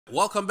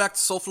Welcome back to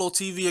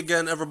SouFLoTV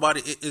again, everybody.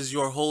 It is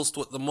your host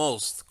with the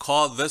most.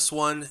 Call this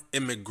one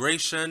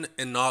Immigration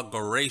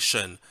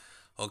Inauguration.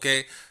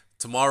 Okay,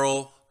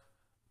 tomorrow,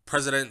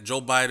 President Joe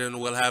Biden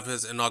will have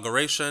his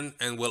inauguration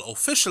and will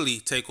officially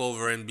take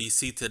over and be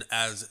seated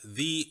as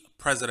the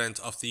President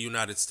of the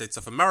United States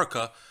of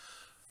America,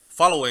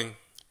 following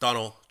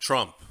Donald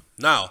Trump.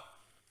 Now,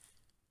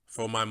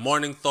 for my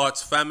morning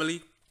thoughts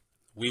family,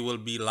 we will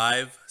be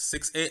live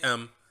 6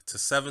 a.m. to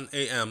 7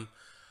 a.m.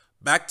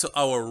 back to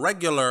our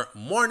regular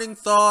morning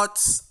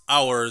thoughts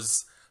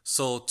hours.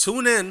 So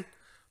tune in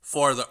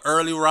for the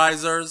early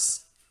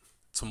risers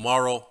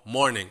tomorrow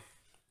morning.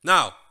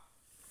 Now,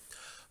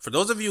 for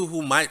those of you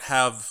who might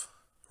have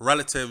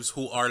relatives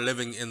who are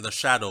living in the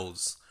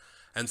shadows,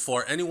 and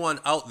for anyone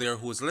out there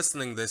who is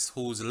listening this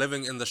who's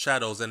living in the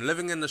shadows, and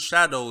living in the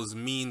shadows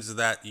means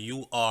that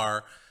you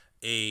are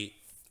a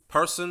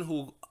person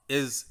who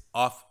is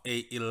of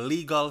a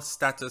illegal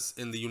status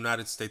in the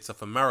United States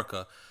of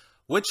America,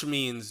 which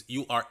means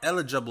you are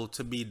eligible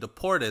to be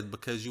deported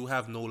because you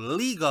have no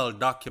legal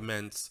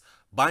documents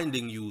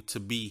binding you to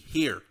be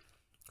here.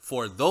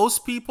 For those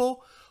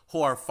people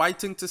who are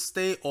fighting to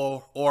stay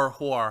or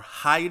who are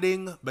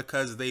hiding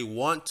because they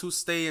want to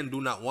stay and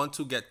do not want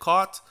to get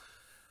caught,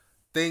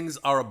 things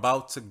are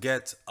about to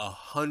get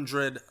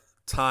 100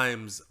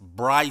 times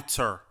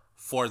brighter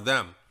for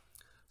them.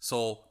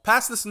 So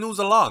pass this news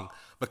along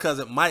because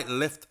it might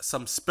lift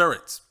some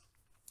spirits.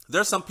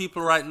 There's some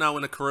people right now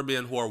in the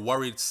Caribbean who are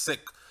worried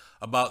sick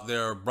about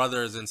their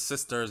brothers and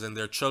sisters and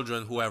their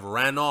children who have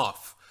ran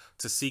off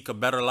to seek a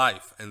better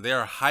life, and they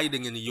are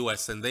hiding in the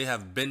U.S. and they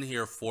have been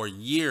here for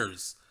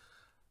years,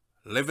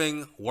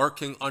 living,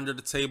 working under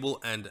the table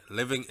and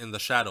living in the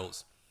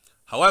shadows.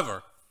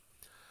 However,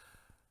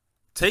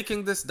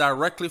 taking this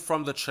directly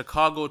from the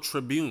Chicago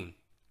Tribune,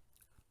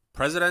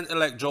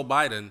 President-elect Joe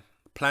Biden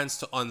plans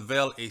to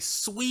unveil a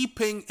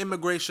sweeping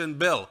immigration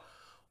bill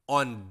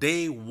on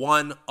day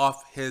one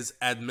of his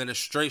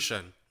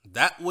administration.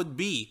 That would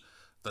be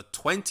the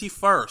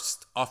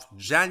 21st of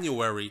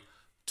January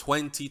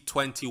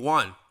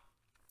 2021,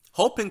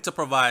 hoping to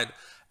provide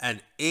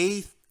an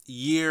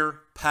 8-year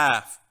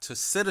path to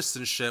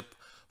citizenship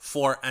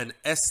for an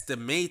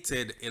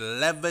estimated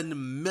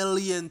 11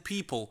 million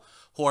people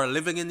who are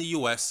living in the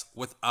U.S.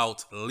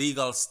 without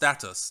legal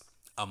status.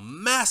 A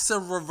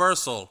massive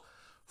reversal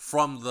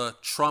from the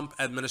Trump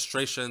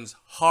administration's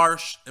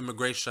harsh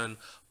immigration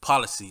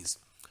policies.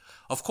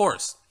 Of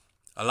course,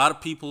 a lot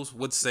of people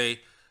would say,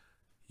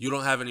 you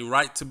don't have any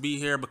right to be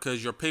here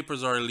because your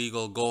papers are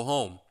illegal, go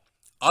home.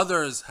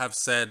 Others have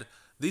said,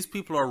 these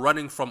people are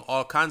running from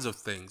all kinds of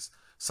things.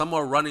 Some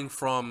are running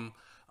from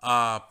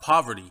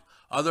poverty.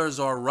 Others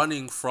are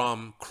running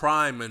from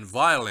crime and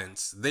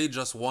violence. They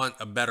just want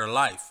a better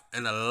life.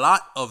 And a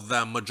lot of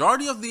them,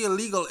 majority of the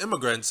illegal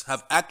immigrants,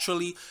 have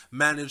actually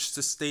managed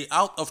to stay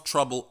out of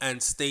trouble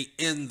and stay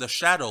in the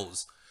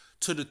shadows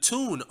to the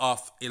tune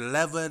of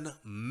 11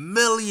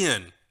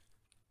 million.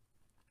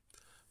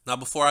 Now,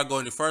 before I go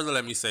any further,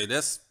 let me say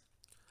this.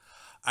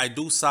 I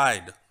do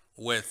side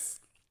with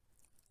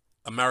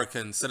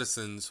American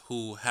citizens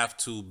who have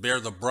to bear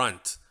the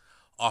brunt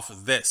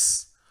of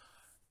this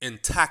in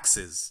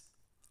taxes.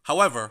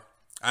 However,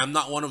 I am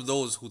not one of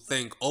those who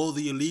think, oh,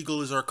 the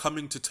illegals are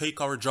coming to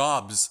take our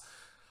jobs,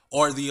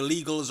 or the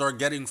illegals are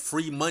getting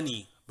free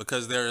money,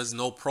 because there is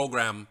no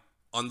program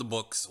on the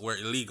books where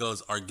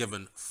illegals are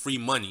given free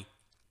money.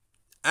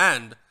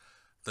 And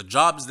the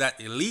jobs that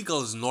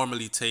illegals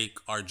normally take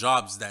are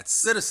jobs that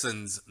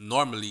citizens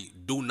normally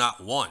do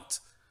not want.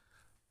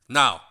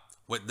 Now,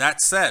 with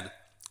that said,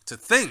 to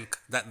think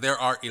that there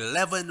are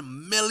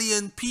 11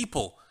 million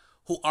people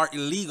who are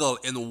illegal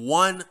in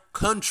one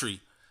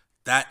country,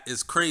 that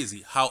is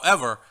crazy.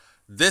 However,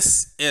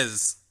 this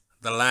is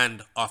the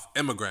land of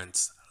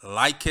immigrants,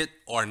 like it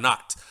or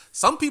not.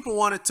 Some people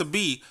want it to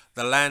be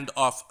the land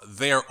of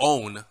their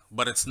own,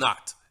 but it's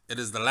not. It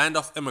is the land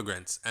of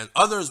immigrants. And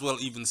others will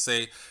even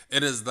say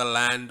it is the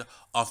land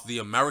of the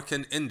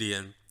American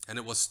Indian, and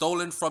it was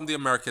stolen from the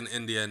American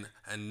Indian,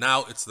 and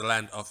now it's the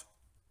land of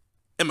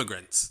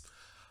immigrants.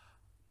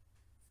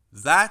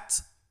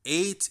 That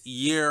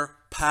 8-year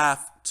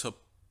path to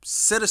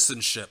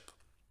citizenship,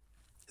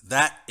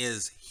 that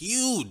is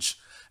huge,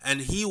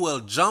 and he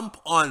will jump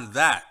on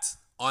that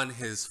on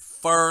his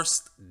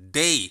first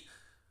day.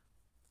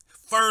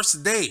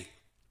 First day.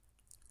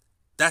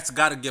 That's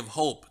got to give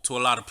hope to a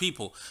lot of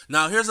people.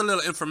 Now, here's a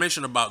little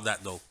information about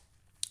that, though.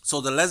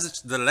 So the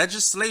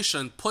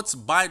legislation puts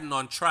Biden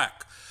on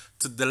track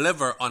to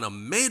deliver on a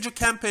major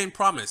campaign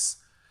promise,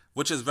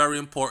 which is very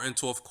important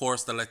to, of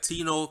course, the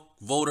Latino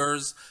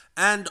voters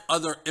and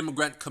other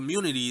immigrant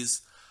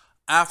communities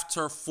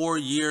after 4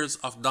 years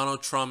of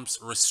Donald Trump's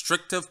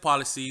restrictive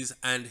policies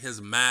and his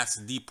mass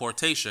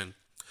deportation.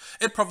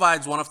 It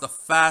provides one of the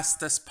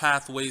fastest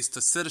pathways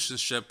to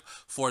citizenship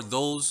for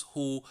those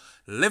who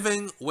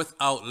living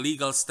without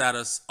legal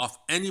status of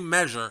any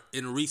measure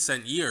in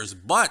recent years,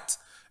 but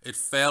it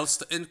fails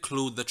to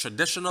include the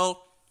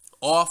traditional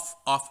off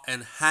of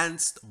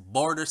enhanced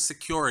border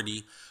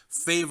security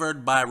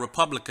favored by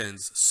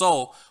Republicans.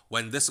 So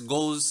when this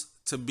goes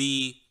to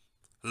be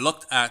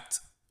looked at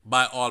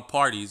by all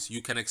parties,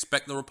 you can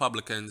expect the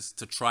Republicans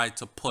to try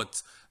to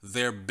put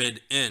their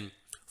bid in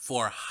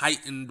for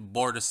heightened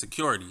border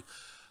security.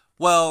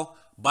 Well,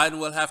 Biden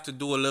will have to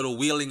do a little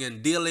wheeling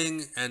and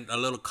dealing and a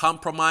little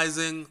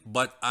compromising,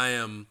 but I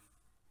am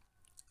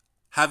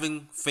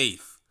having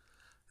faith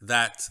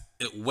that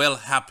it will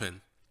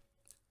happen,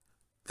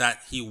 that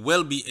he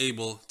will be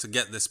able to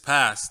get this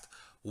passed,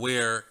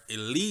 where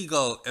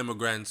illegal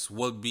immigrants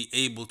will be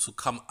able to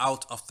come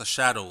out of the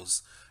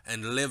shadows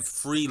and live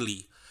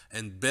freely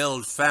and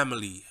build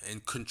family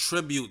and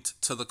contribute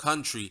to the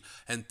country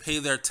and pay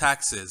their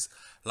taxes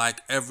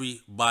like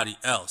everybody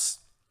else.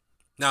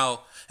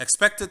 Now,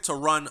 expected to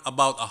run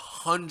about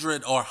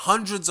 100 or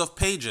hundreds of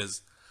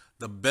pages,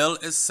 the bill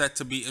is set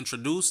to be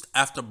introduced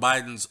after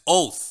Biden's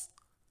oath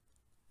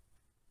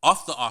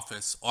of the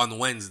office on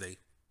Wednesday.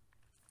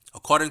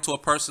 According to a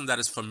person that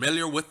is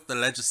familiar with the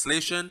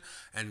legislation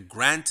and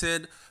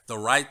granted the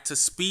right to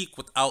speak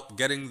without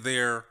getting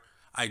their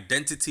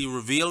identity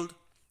revealed,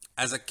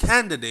 as a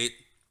candidate,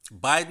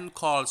 Biden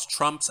calls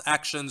Trump's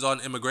actions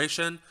on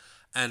immigration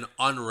an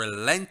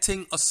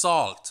unrelenting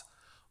assault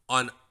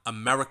on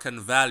American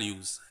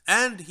values.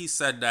 And he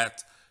said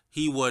that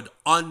he would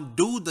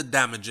undo the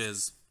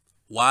damages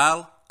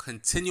while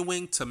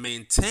continuing to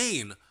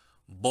maintain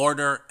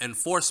border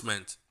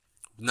enforcement.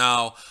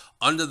 Now,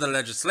 under the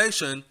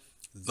legislation,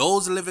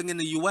 those living in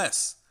the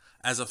U.S.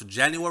 as of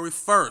January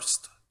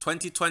 1st,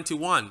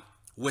 2021,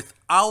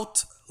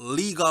 without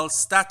legal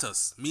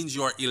status, means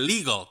you're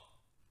illegal,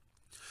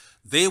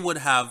 they would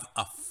have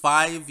a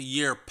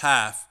 5-year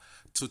path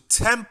to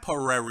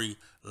temporary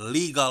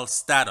legal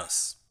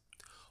status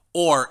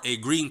or a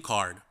green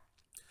card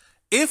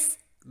if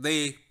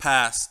they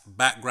pass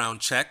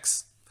background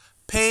checks,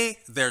 pay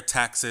their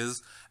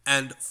taxes,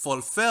 and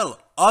fulfill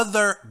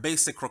other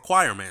basic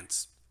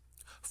requirements.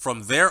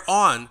 From there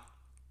on,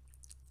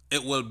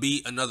 it will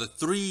be another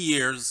 3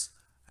 years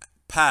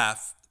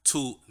path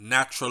to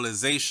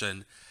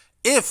naturalization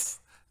if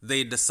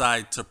they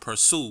decide to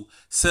pursue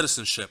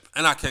citizenship.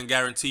 And I can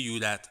guarantee you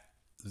that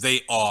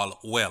they all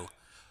will.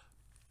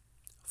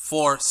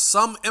 For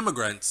some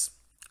immigrants,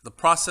 the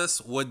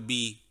process would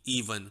be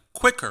even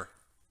quicker.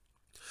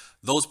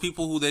 Those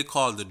people who they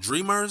call the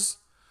dreamers,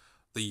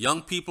 the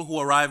young people who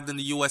arrived in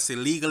the U.S.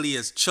 illegally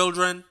as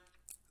children,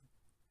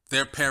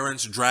 their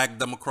parents dragged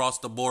them across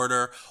the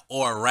border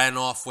or ran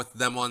off with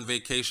them on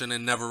vacation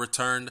and never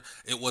returned.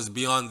 It was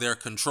beyond their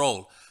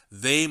control.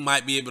 They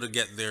might be able to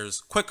get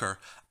theirs quicker,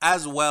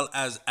 as well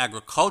as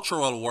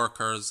agricultural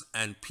workers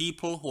and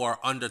people who are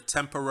under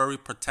temporary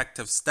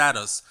protective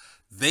status.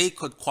 They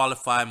could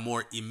qualify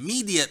more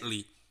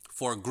immediately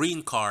for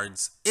green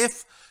cards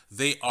if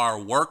they are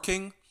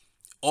working,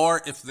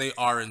 or if they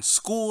are in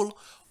school,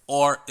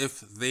 or if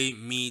they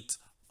meet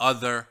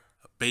other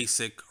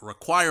basic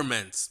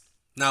requirements.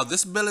 Now,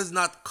 this bill is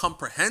not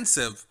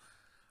comprehensive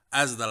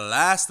as the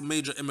last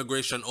major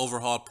immigration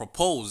overhaul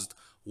proposed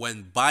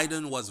when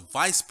Biden was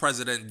vice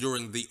president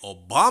during the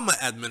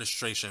Obama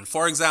administration.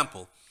 For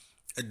example,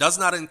 it does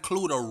not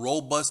include a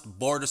robust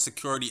border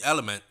security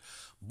element,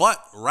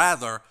 but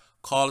rather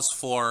calls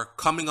for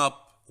coming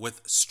up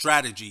with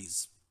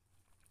strategies.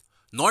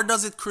 Nor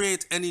does it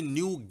create any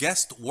new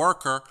guest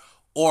worker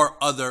or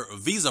other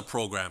visa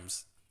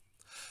programs.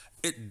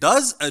 It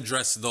does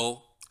address,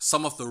 though,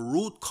 some of the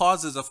root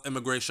causes of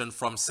immigration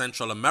from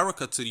Central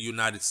America to the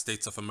United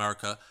States of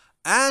America,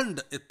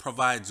 and it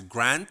provides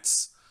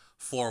grants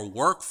for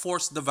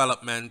workforce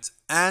development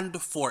and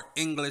for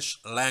English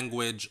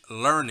language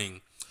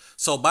learning.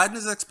 So Biden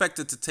is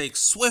expected to take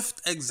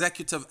swift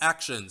executive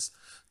actions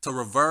to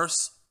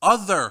reverse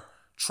other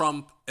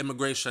Trump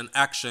immigration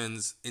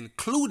actions,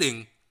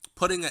 including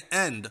putting an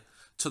end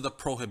to the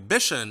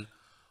prohibition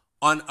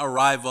on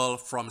arrival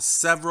from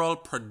several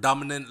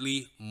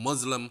predominantly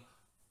Muslim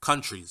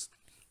countries.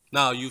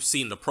 Now, you've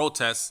seen the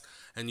protests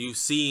and you've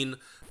seen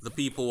the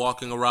people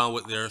walking around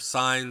with their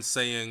signs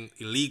saying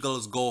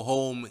illegals go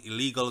home,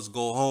 illegals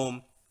go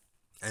home.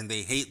 And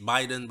they hate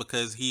Biden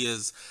because he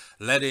is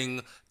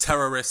letting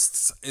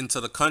terrorists into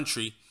the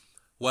country.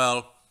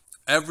 Well,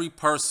 every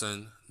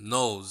person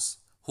knows,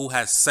 who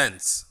has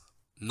sense,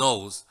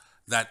 knows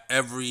that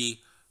every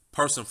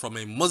person from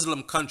a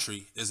Muslim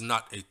country is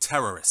not a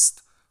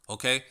terrorist.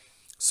 Okay?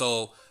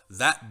 So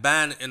that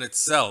ban in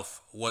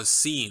itself was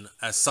seen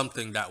as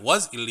something that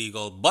was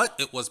illegal, but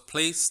it was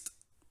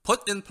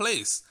put in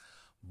place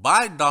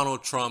by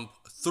Donald Trump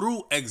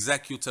through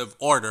executive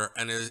order,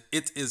 and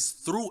it is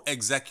through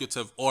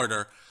executive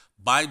order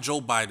by Joe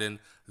Biden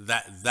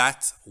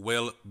that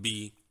will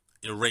be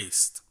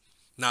erased.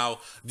 Now,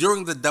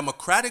 during the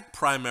Democratic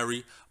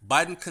primary,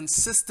 Biden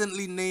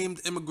consistently named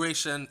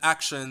immigration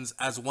actions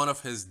as one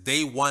of his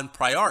day one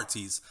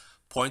priorities,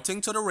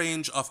 pointing to the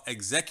range of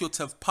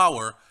executive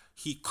power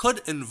he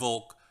could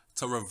invoke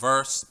to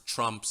reverse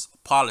Trump's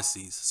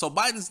policies. So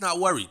Biden's not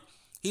worried.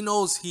 He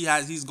knows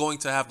he's going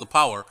to have the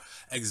power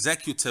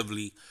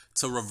executively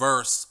to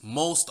reverse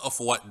most of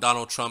what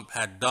Donald Trump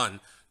had done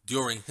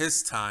during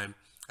his time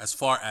as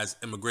far as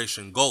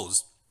immigration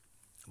goes.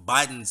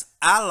 Biden's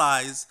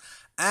allies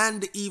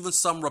and even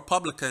some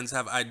Republicans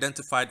have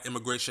identified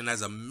immigration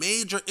as a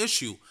major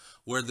issue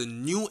where the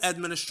new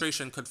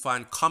administration could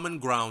find common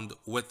ground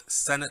with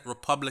Senate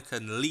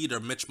Republican leader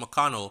Mitch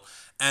McConnell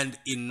and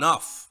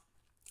enough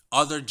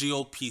other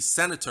GOP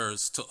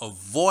senators to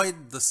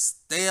avoid the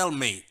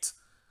stalemate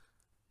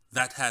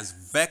that has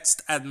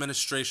vexed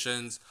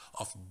administrations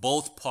of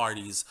both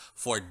parties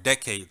for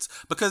decades,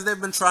 because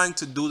they've been trying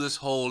to do this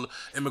whole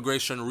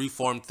immigration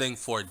reform thing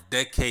for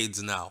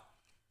decades now.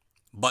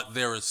 But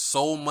there is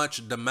so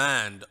much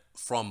demand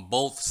from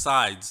both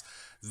sides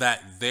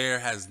that there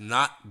has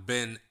not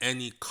been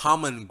any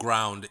common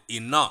ground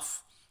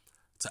enough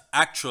to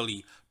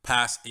actually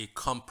pass a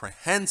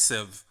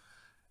comprehensive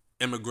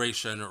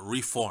immigration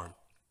reform.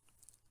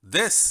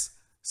 This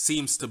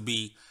seems to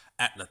be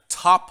at the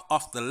top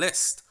of the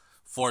list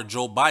for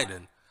Joe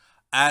Biden,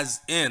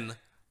 as in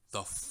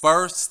the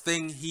first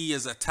thing he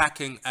is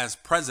attacking as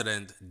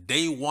president,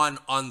 day one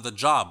on the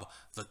job,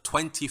 the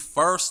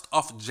 21st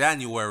of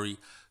January,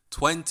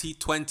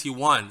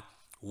 2021,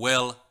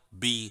 will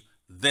be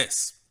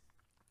this.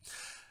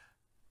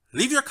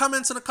 Leave your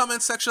comments in the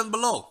comment section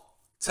below.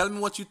 Tell me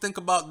what you think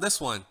about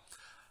this one.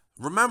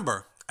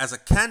 Remember, as a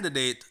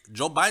candidate,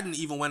 Joe Biden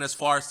even went as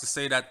far as to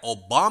say that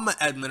Obama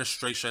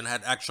administration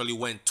had actually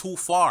went too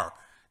far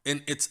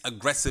in its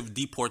aggressive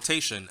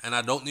deportation. And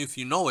I don't know if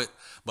you know it,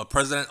 but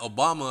President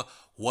Obama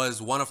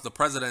was one of the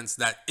presidents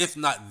that, if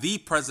not the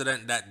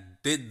president,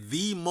 that did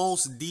the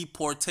most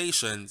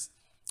deportations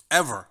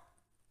ever,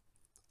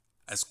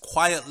 as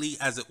quietly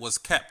as it was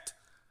kept.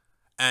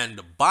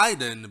 And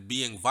Biden,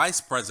 being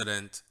vice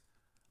president,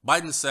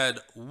 Biden said,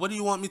 "What do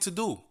you want me to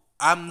do?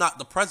 I'm not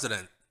the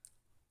president.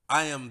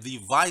 I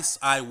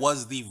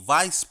was the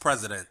vice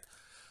president.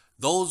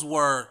 Those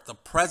were the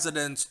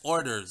president's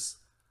orders.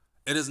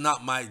 It is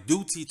not my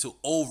duty to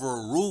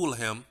overrule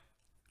him.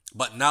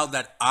 But now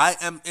that I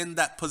am in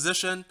that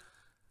position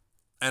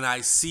and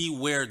I see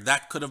where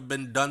that could have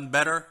been done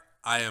better,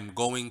 I am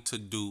going to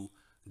do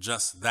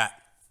just that."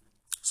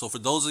 So for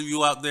those of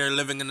you out there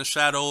living in the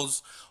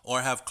shadows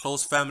or have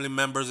close family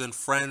members and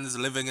friends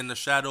living in the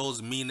shadows,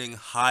 meaning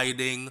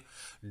hiding,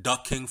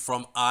 ducking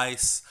from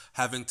ICE,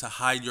 having to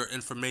hide your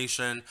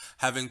information,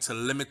 having to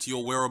limit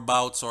your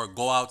whereabouts or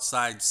go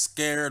outside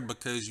scared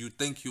because you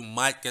think you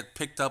might get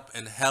picked up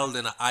and held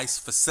in an ICE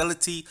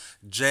facility,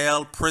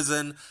 jail,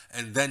 prison,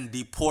 and then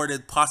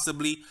deported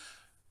possibly,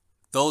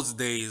 those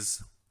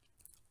days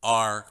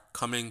are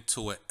coming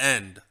to an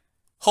end,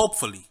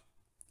 hopefully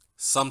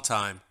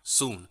sometime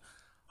soon.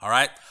 All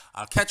right,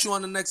 I'll catch you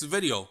on the next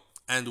video.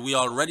 And we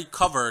already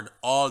covered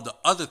all the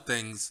other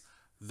things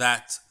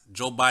that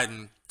Joe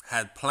Biden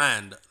had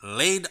planned,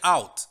 laid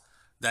out,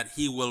 that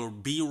he will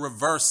be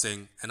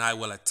reversing. And I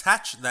will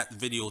attach that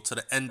video to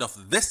the end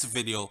of this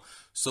video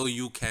so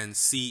you can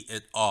see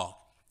it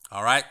all.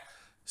 All right,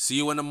 see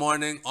you in the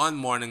morning on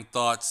Morning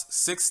Thoughts,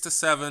 6 to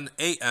 7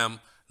 a.m.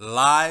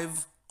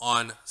 live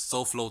on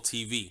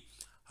SouFLoTV.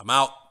 I'm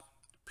out.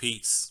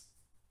 Peace.